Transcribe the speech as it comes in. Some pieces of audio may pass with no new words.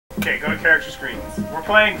Okay, go to character screens. We're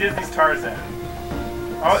playing Disney's Tarzan.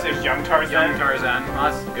 Oh, there's young Tarzan. Young Tarzan.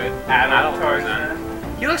 Oh, that's good. Adult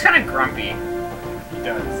Tarzan. He looks kind of grumpy. He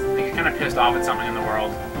does. I think he's kind of pissed off at something in the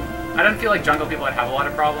world. I don't feel like jungle people would have a lot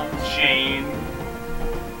of problems. Jane.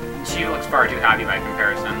 She looks far too happy by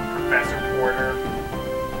comparison. Professor Porter.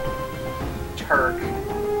 Turk.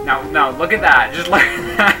 No, look at that. Just look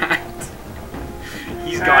at that.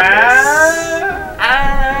 He's got this.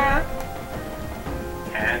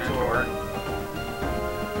 Tantor.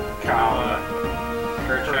 Kala.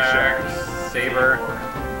 Kerchak. Saber.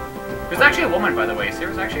 There's actually a woman, by the way.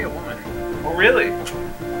 Saber's actually a woman. Oh, really?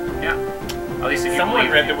 Yeah. At least if you Someone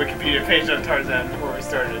believe read the Wikipedia page on Tarzan before we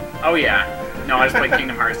started. Oh, yeah. No, I just played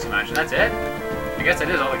Kingdom Hearts too much, and that's it. I guess that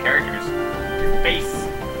is all the characters. Base.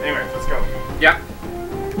 Anyways, let's go. Yep.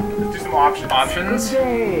 Let's do some options. Options.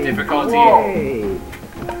 Difficulty.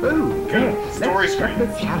 Okay. Story screens.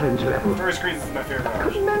 The challenge level. Story screens is my favorite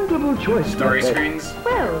option. Commendable choice. Story screens.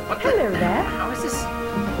 Well, What the? hello there. How is this?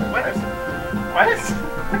 What?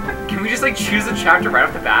 What? Can we just like choose a chapter right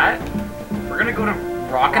off the bat? We're gonna go to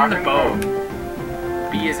Rockin' the Boat.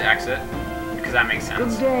 B is exit, because that makes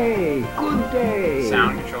sense. Good day. Good day.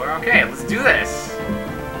 Sound controller. Okay, let's do this.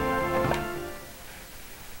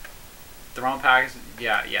 The ROM packs.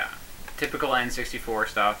 Yeah. Typical N64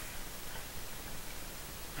 stuff.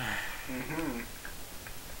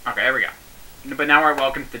 Okay, there we go. But now we're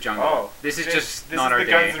welcome to the jungle. Oh, this is just this not is our the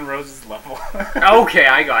day. Guns N' Roses level. Okay,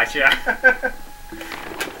 I gotcha.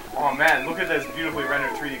 Oh man, look at this beautifully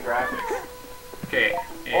rendered 3D graphics. Okay.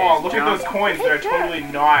 Oh, look jump. at those coins. They're totally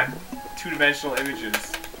not two-dimensional images.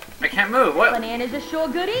 I can't move. What? Bananas are sure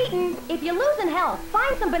good eating. If you're losing health,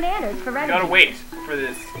 find some bananas for You energy. gotta wait for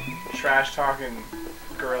this trash-talking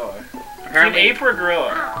gorilla. Is he an Apparently, ape or a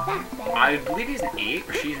gorilla? I believe he's an ape,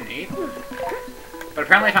 or she's an ape. But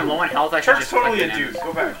apparently, if I'm low on health, I should Turk's just collect totally a bananas. dude.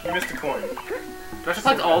 Go back. You missed a coin. Do I have to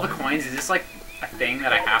collect all the coins? Is this like a thing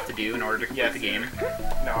that I have to do in order to complete the game?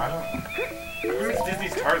 No, I don't. It's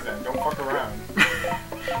Disney's Tarzan. Don't fuck around.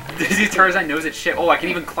 Disney Tarzan knows its shit. Oh, I can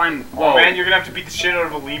even climb. Whoa. Oh man, you're gonna have to beat the shit out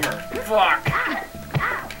of a lemur. Fuck.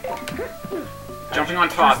 Jumping on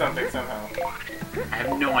top. Do something somehow. I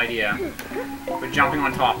have no idea. But jumping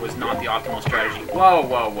on top was not the optimal strategy.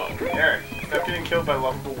 Whoa. Eric, stop getting killed by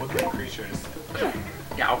lovable woodland creatures.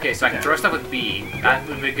 Yeah, okay, so I can throw stuff with B. That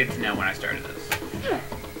would be good to know when I started this.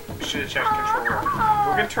 You should have checked controller.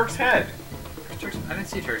 Go get Turk's head. I didn't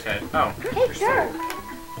see Turk's head. Oh. Hey, Turk.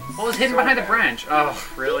 What was hidden behind the branch? Oh,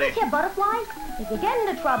 See really? this here butterfly? If you get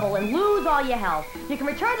into trouble and lose all your health, you can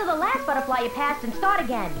return to the last butterfly you passed and start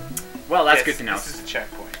again. Well, that's Yes, good to know. This is a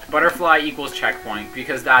checkpoint. Butterfly equals checkpoint,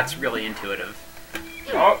 because that's really intuitive.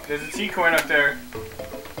 Oh, there's a T coin up there.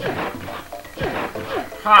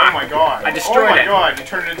 Ha! Oh my god. I destroyed Oh my it. god, you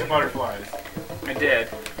turned it into butterflies. I did.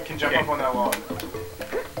 You can jump Okay. up on that log.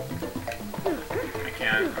 I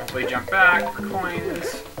can't. Hopefully jump back for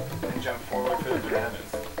coins. And jump forward for the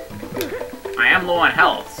bananas. I am low on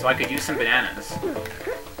health, so I could use some bananas.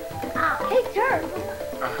 Hey, Turk.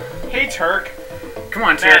 Hey Turk. Come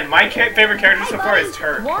on, Man, Turk. my favorite character so far is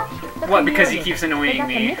Turk. Watch the What, because he chameleon. keeps They annoying got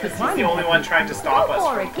the me? Mickey He's Mouse. the only one trying to stop Go us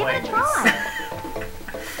for from it. Give playing it a this.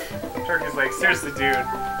 try. Turk is like, seriously dude,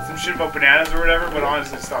 some shit about bananas or whatever, but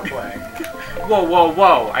honestly stop playing.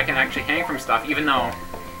 Whoa. I can actually hang from stuff, even though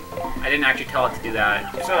I didn't actually tell it to do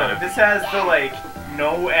that. Just So, kind of- this has the like,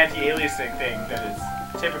 no anti-aliasing thing that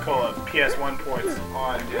is typical of PS1 ports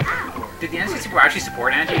on N64. Did the N64 actually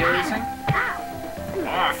support anti-aliasing?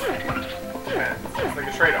 Off. Depends. It's like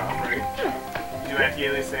a trade-off, right? You do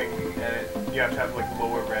anti-aliasing, and you have to have like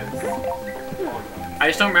lower res. I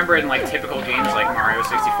just don't remember in like typical games like Mario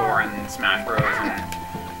 64 and Smash Bros.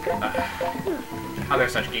 And other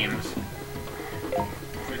such games.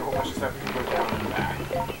 There's a whole bunch of stuff you can go down and back.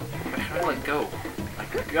 But how do I go?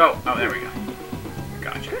 Like go? Oh, there we go.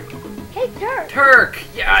 Gotcha. Hey, Turk. Turk!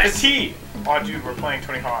 The Yes! T! Oh dude, we're playing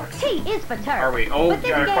Tony Hawk's. T is for Turk. Are we? Oh, But this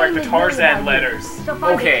You gotta game collect the is Tarzan really about letters. you. So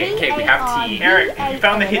find Okay, the okay, we have T. Eric, you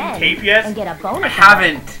found the hidden T-A-R-Z-A-N tape yet? And get a bonus. I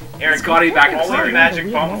haven't! Eric, It's gotta be back in the all of the start.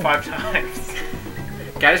 magic bomb 5 times.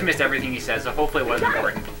 Guy just missed everything he said, so hopefully it wasn't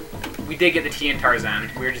important. We did get the T in Tarzan.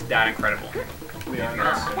 We were just that incredible. We are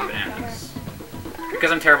Yes, bananas.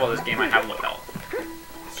 Because I'm terrible at this game, I have low health.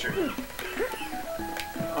 It's true.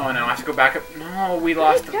 Oh no, I have to go back up. No, we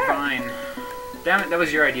lost the Turk. vine. Damn it, that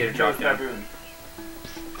was your idea to drop Joe's down. baboon.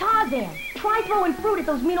 Tarzan, try throwing fruit at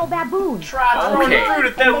those mean old baboons. Try throwing Okay. fruit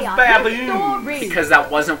at They those are baboons. stories. Because that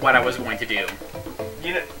wasn't what I was going to do.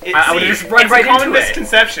 You know, I would've just run right it's a common into it.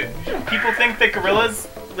 misconception. People think that gorillas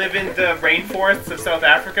live in the rainforests of South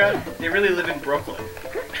Africa. They really live in Brooklyn.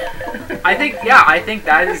 I think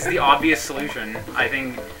that is the obvious solution. I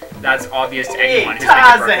think That's obvious to Hey, anyone who's been to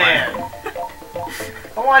Tarzan! Brooklyn.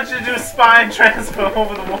 I want you to do a spine transfer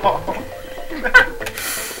over the wall.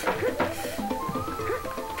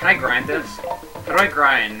 Can I grind this? How do I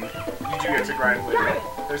grind? You do get to grind later.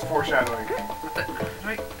 There's foreshadowing. What the?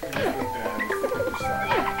 How do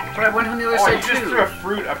Oh, but I went on the other you side just too. threw a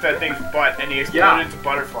fruit up that thing's butt and he exploded Yeah. into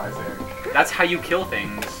butterflies there. That's how you kill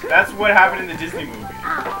things. That's what happened in the Disney movie.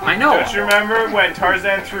 I know. Don't you remember when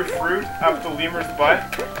Tarzan threw fruit up the lemur's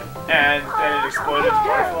butt and then it exploded into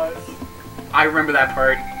butterflies? I remember that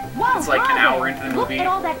part. Whoa, It's like an Tarzan, hour into the Look movie. at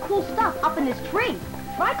all that cool stuff up in this tree.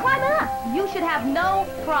 Try climbing up. You should have no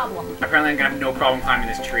problem. Apparently I'm gonna have no problem climbing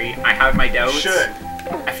this tree. I have my You doubts. should.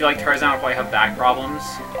 I feel like Tarzan will probably have back problems.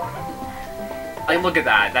 Like, look at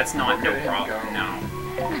that. That's not Look no at him problem. go. No.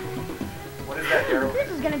 What is that arrow? This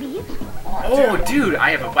is gonna be useful. Oh, dude, I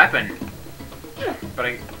have a weapon. But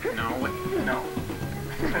I... No, what? No.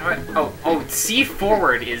 What? Oh, C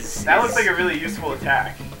forward is... That looks like a really useful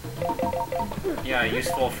attack. Yeah,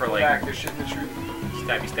 useful for, like, Back, there's shit in the tree.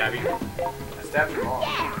 stabby. I stabbed your mom.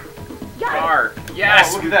 Got Tar. Yes!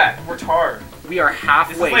 Oh, look at that. We're tar. We are This is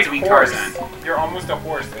halfway like to being horse. Tarzan. You're almost a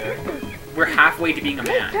horse there. We're halfway to being a it.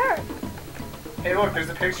 man. Turn. Hey, look, there's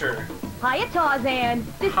a picture. Hiya, Tarzan.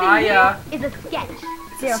 This Hiya. thing here is a sketch.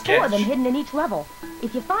 It's a There are 4 of them sketch? hidden in each level.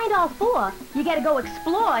 If you find all 4, you gotta go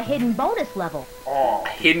explore a hidden bonus level. Oh.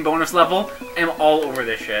 Hidden bonus level. I'm all over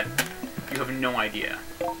this shit. You have no idea.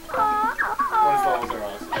 Bonus levels are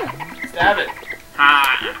awesome. Stab it.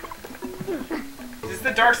 Ha! This is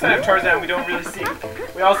the dark side of Tarzan we don't really see.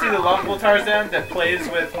 We all see the lovable Tarzan that plays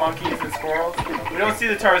with monkeys and squirrels. We don't see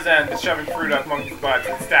the Tarzan that's shoving fruit up monkeys' butts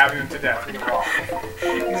and stabbing them to death with a rock.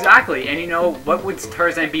 Exactly, and you know, what would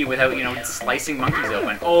Tarzan be without, you know, slicing monkeys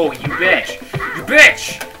open? Oh, you bitch! You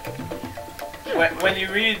bitch! When you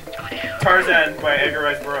read Tarzan by Edgar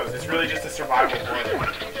Rice Burroughs, it's really just a survival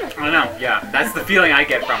horror. I don't know, yeah, that's the feeling I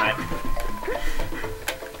get from it.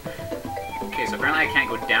 Okay, so apparently I can't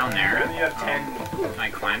go down there. Apparently you have 10 Can I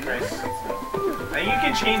climb this? I think you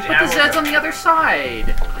can change But the ammo. Zed's on the other side!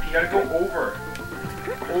 You gotta go over.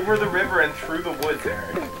 Over the river and through the woods,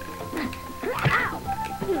 Eric.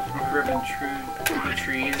 Ribbon through the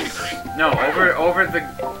trees. No, over the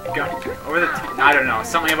gum. I don't know,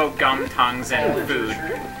 something about gum, tongues, and food.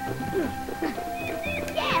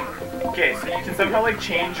 Okay, so you can somehow like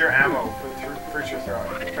change your ammo for the fruit you're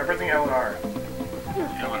throwing. Try pressing L and R.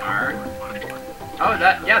 L and R. Oh,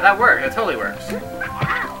 that worked. That totally works.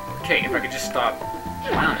 Okay, if I could just stop.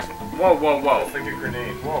 Whoa, whoa, whoa. It's like a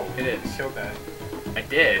grenade. Whoa. It is. You killed that. I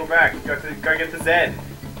did. Go back. You gotta get the Z.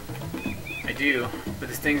 I do. But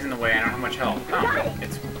this thing's in the way. I don't have much health. Oh,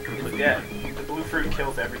 it's completely Yeah. dead. The blue fruit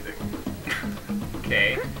kills everything.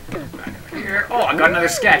 Okay. Back over here. Oh, I got another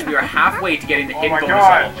sketch. We are halfway to getting the Oh hidden my bonus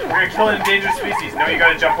god. level. We're gonna kill an endangered species. No, you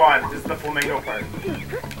gotta jump on. This is the flamingo part.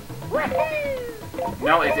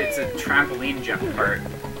 No, it's a trampoline jump part.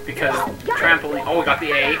 Because trampoline... Oh, we got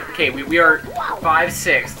the A. Okay, we are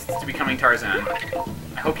 5/6 to becoming Tarzan.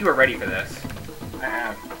 I hope you are ready for this. I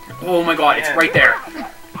am. Oh my god, it's right there.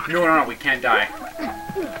 No, we can't die.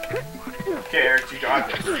 Okay, Eric, you got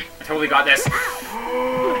this. I totally got this.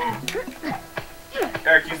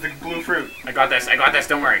 Eric, use the blue fruit. I got this,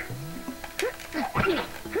 don't worry.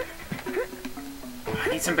 I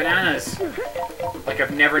need some bananas. Like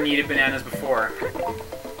I've never needed bananas before.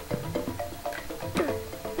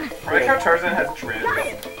 I like how Tarzan has dreads.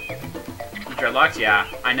 Dreadlocks? Yeah,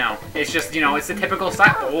 I know. It's just, you know, it's the typical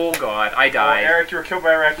style. Oh god, I Oh, died. Eric, you were killed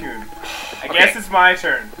by a raccoon. I Okay. guess it's my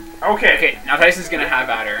turn. Okay. Okay, now Tyson's gonna have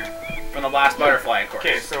at her. From the last butterfly, of course.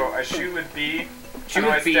 Okay, so I shoot with B. Shoot How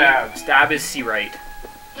do with I B, stab? stab is C right.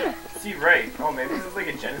 See, right. Oh, maybe this is like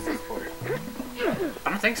a Genesis port. I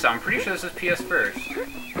don't think so, I'm pretty sure this is PS first.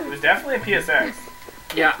 It was definitely a PSX,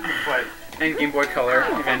 Yeah, but and Game Boy Color,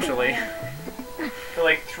 eventually. the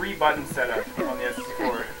like 3 button setup on the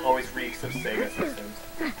S64 always reeks of Sega systems.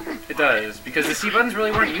 It does, because the C buttons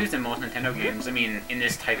really weren't used in most Nintendo games. I mean, in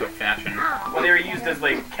this type of fashion. Well, they were used as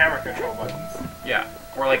like camera control buttons. Yeah,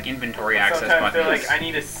 or like inventory access Sometimes buttons. they're like, I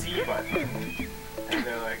need a C button. And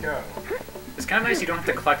they're like, oh. It's kind of nice you don't have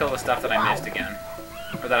to collect all the stuff that I missed again.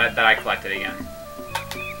 Or that I collected again.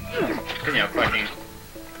 Because, you know, collecting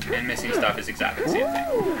and missing stuff is exactly the same thing.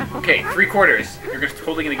 Okay, 3/4. You're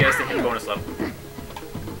totally going to get us the hidden bonus level.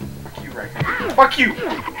 Fuck you, raccoon. Fuck you!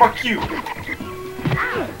 Fuck you!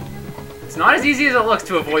 It's not as easy as it looks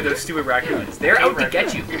to avoid those stupid raccoons. They're out to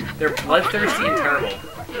get you. They're bloodthirsty and terrible.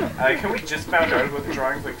 Can we just found out about the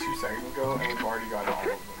drawings like 2 seconds ago, and we've already got all of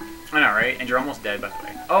them. I know, right? And you're almost dead, by the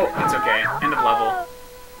way. Oh, it's okay. End of level.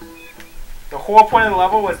 The whole point of the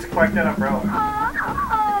level was to collect that umbrella.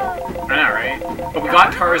 I know, right? But we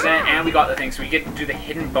got Tarzan and we got the thing, so we get to do the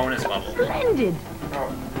hidden bonus level. Splendid.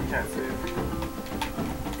 Oh, you can't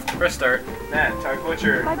save. Press start. Man, talk about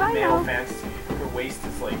your Bye-bye male now. fantasy. Your waist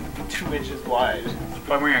is like 2 inches wide.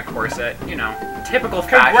 But I'm wearing a corset, you know, typical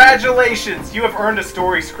fashion. Congratulations! You have earned a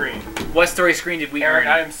story screen. What story screen did we Eric,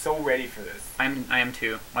 earn? I am so ready for this. I am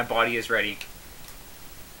too. My body is ready.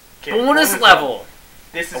 Okay, Bonus level!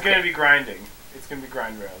 This is Okay. gonna be grinding. It's gonna be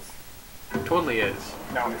grind rails. Totally is.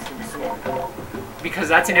 No, it's gonna be swimming. Because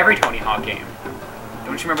that's in every Tony Hawk game.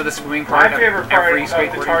 Don't you remember the swimming My part favorite of part every of the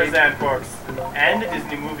skateboarding game? Tarzan books and the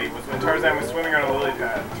Disney movie was when Tarzan was swimming on a lily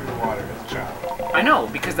pad through the water as a child. I know,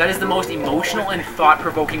 because that is the most emotional and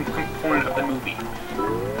thought-provoking component of the movie.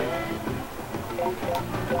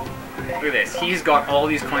 Look at this. He's got all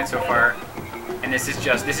these coins so far, and this is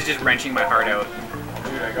just wrenching my heart out.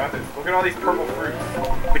 Dude, I got this. Look at all these purple fruits.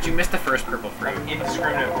 But you missed the first purple fruit.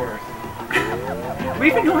 Indiscriminate worth. We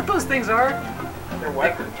even know what those things are? They're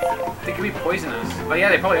weapons. They could be poisonous. Oh yeah,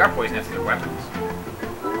 they probably are poisonous if they're weapons.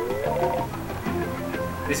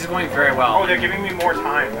 This is going very well. Oh, they're giving me more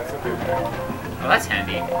time. That's what they're doing. Oh, that's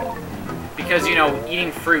handy. Because, you know,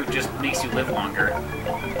 eating fruit just makes you live longer.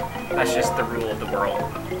 That's just the rule of the world.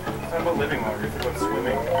 It's not about living longer. It's about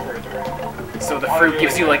swimming for eternity. So the fruit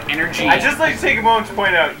gives you, like, energy. I'd just like to take a moment to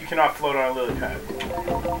point out you cannot float on a lily pad.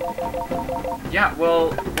 Yeah,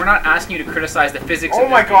 well, we're not asking you to criticize the physics of Oh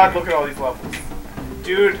this my god, game. look at all these levels.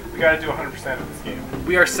 Dude, we gotta do 100% of this game.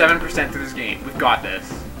 We are 7% through this game. We've got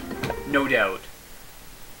this. No doubt.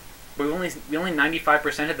 But we only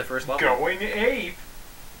 95% at the first level. Going ape.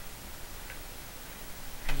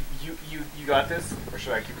 You got this? Or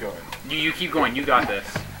should I keep going? You keep going. You got this.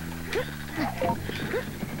 You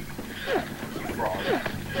frog.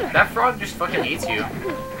 That frog just fucking hates you.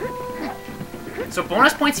 So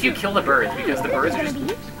bonus points if you kill the birds, because the birds are just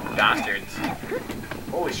bastards.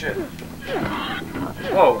 Holy shit.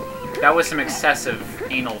 Whoa, that was some excessive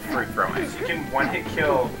anal fruit throwing. You can one-hit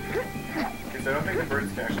kill. Because I don't think the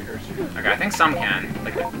birds can actually hurt you. Okay, I think some can.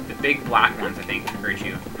 Like the big black ones, I think, can hurt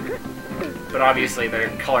you. But obviously they're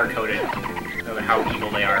color-coded of how evil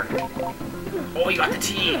they are. Oh, you got the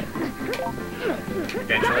T!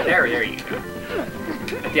 Eventually, there you go.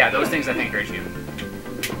 But yeah, those things I think hurt you.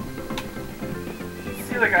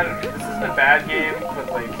 See, like, I don't know. This isn't a bad game,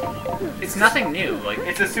 but, like... It's nothing new, like...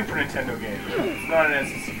 It's a Super Nintendo game. It's not an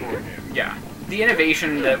N64 game. Yeah. The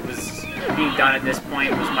innovation that was being done at this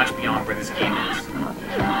point was much beyond where this game is.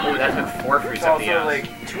 Oh, that's with 4 fruits It's up the also, ass. like,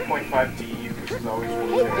 2.5D, which is always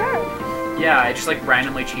really good. Yeah, it just like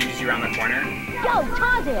randomly changes you around the corner. Yo,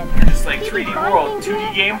 Tarzan. Just like 3D world,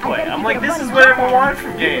 2D gameplay. I'm like, this is what everyone wanted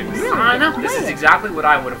from games. No, this is exactly what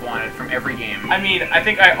I would have wanted from every game. I mean, I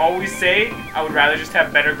think I always say I would rather just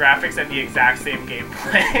have better graphics and the exact same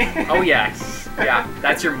gameplay. Oh yes. Yeah,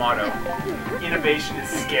 that's your motto. Innovation is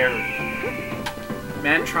scary.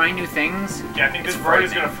 Man, trying new things. Yeah, I think this It's bird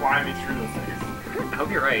is frightening. gonna fly me through those things. I hope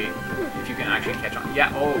you're right. If you can actually catch on.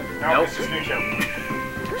 Yeah, oh, No, nope. it's just gonna kill me.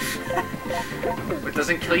 What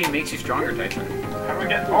doesn't kill you makes you stronger, Tyson. How do we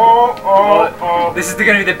get... Oh. This is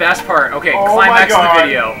gonna be the best part. Okay, Oh climax my of the God.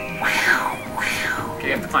 video. Okay,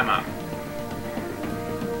 you have to climb up.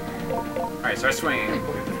 Alright, start swinging.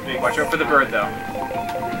 Look at this big... Watch out for the bird, though.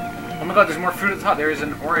 Oh my god, there's more fruit at the top. There is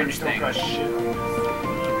an orange Don't thing. got shit on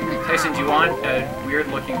this. Tyson, do you want a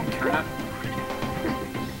weird-looking turnip?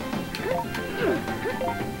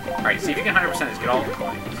 Alright, see if you can 100% this. Get all the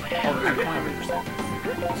coins. Oh, there's a 100%.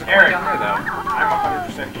 There's a coin Eric. down there, though. I'm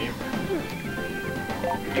 100% gamer.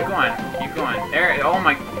 Keep going. Keep going. There. Oh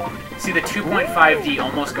my... See, the 2.5D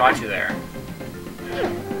almost got you there.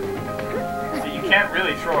 So you can't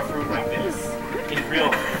really throw a fruit like this in real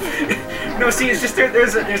life. No, see, it's just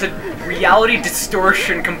there's a reality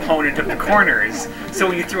distortion component of the corners. So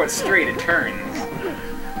when you throw it straight, it turns.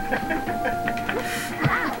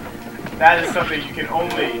 That is something you can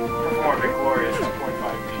only perform in glorious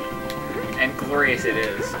 2.5D. And glorious it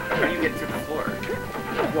is. How do you get through the floor?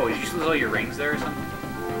 Whoa, did you just lose all your rings there or something?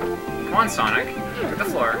 Come on, Sonic. Hit the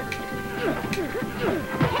floor.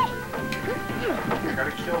 I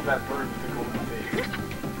gotta kill that bird with the golden face.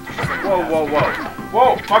 Whoa, whoa, whoa.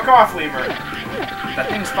 Whoa, fuck off, lemur. That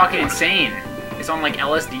thing's fucking insane. It's on like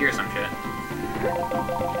LSD or some shit.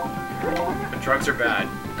 But drugs are bad.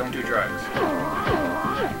 Don't do drugs.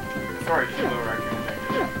 Sorry, Kilo Raccoon.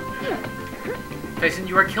 Tyson,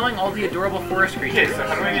 you are killing all the adorable forest Okay, creatures. so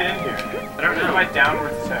how do I get in here? I don't know. My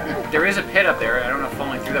downwards attack. There is a pit up there. I don't know if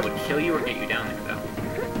falling through that would kill you or get you down there, though.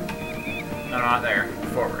 No, not there.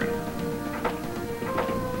 Forward.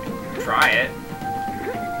 Try it.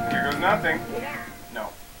 Here goes nothing. No.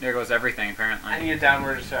 There goes everything, I apparently. need a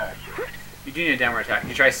downward attack. You do need a downward attack. Can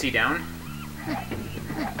you try C down?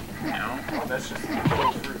 No. Oh, that's just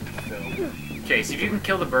kill fruit, so. Okay, see if you can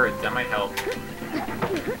kill the birds. That might help.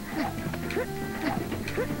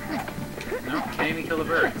 No, can't even kill the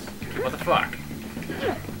birds. What the fuck?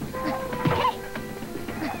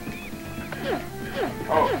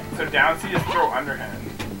 Oh, so down C is throw underhand.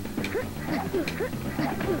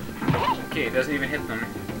 Okay, it doesn't even hit them.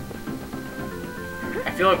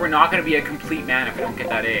 I feel like we're not going to be a complete man if we don't get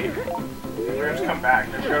that A. We're gonna just come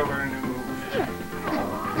back. We're gonna learn a new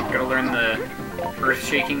move. Gotta learn the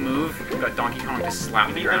earth-shaking move. We got Donkey Kong to slap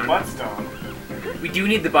We the need the ground. butt stomp. We do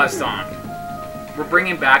need the butt stomp. We're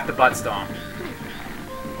bringing back the butt stomp.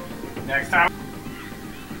 Next time,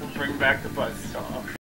 we'll bring back the butt stomp.